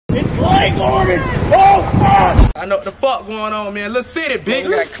It's Cleigh Gordon! Oh, fuck! I know what the fuck going on, man. Little city, bitch.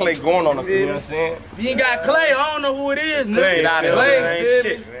 We got Cleigh going on the field, you know what I'm saying? You ain't got Cleigh, I don't know who it is, nigga. Cleigh out there, Cleigh,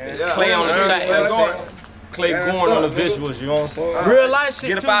 shit, man. It's Cleigh on the track, you know what I'm saying? Cleigh going on the visuals, you know what I'm saying? Real life shit,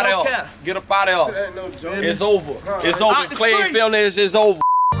 get up out of here. Get up out of here. It's over. It's over. Cleigh film this is over.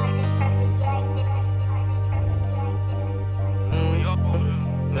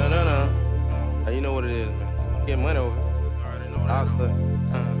 No. You know what it is, man. Get money over here. I already know what I was saying.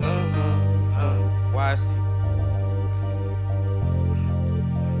 YC.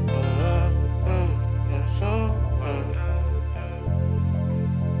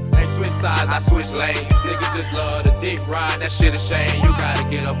 Ain't switch sides, I switch lanes. Niggas just love the dick ride, that shit a shame. You gotta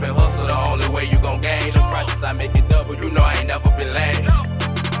get up and hustle, the only way you gon' gain. The prices I make it double, you know I ain't never been lame.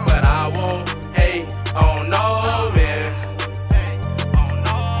 But I won't hate on no man.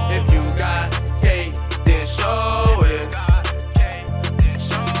 If you got cake, then show it.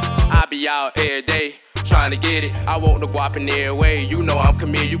 I be out every day, trying to get it. I want the guap in every way. You know I'm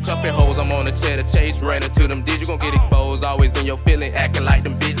committed. You cuffin' hoes, I'm on the cheddar chase. Running to them ditches, you gon' get exposed. Always in your feeling, acting like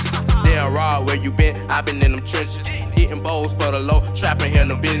them bitches. Damn raw, where you been? I been in them trenches. Hitting bowls for the low, trapping here in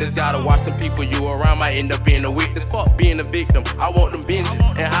the business. Gotta watch them people you around, might end up being a witness. Fuck being a victim, I want them binges.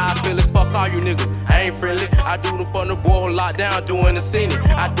 And how I feel is fuck all you niggas, I ain't friendly. I do them for the boy who locked down, doing the scene.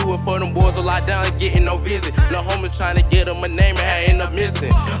 I do it for them boys who locked down and getting no visits. Lil' homies trying to get them a name and I end up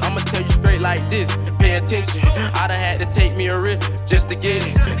missing. I'ma tell you straight like this, pay attention. I done had to take me a risk just to get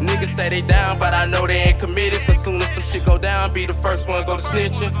it. Niggas say they down, but I know they ain't committed. Cause soon as some shit go down, be the first one go to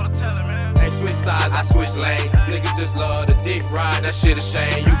snitching. Ain't switch sides, I switch lanes. Niggas just love the dick ride, that shit a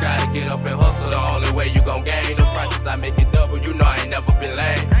shame. You gotta get up and hustle, the only way you gon' gain. The prices I make it double, you know I ain't never been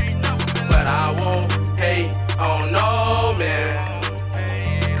lame. But I won't hate on no man.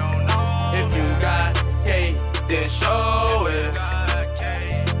 If you got cake, then show it.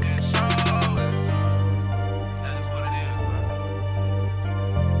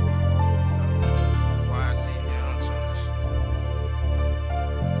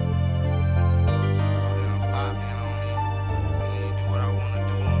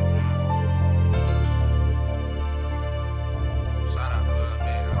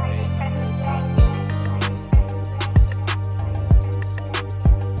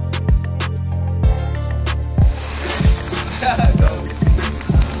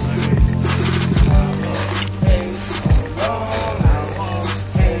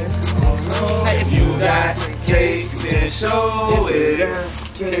 If you got cake, then show it.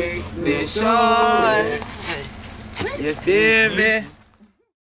 Cake, then show it. You feel me?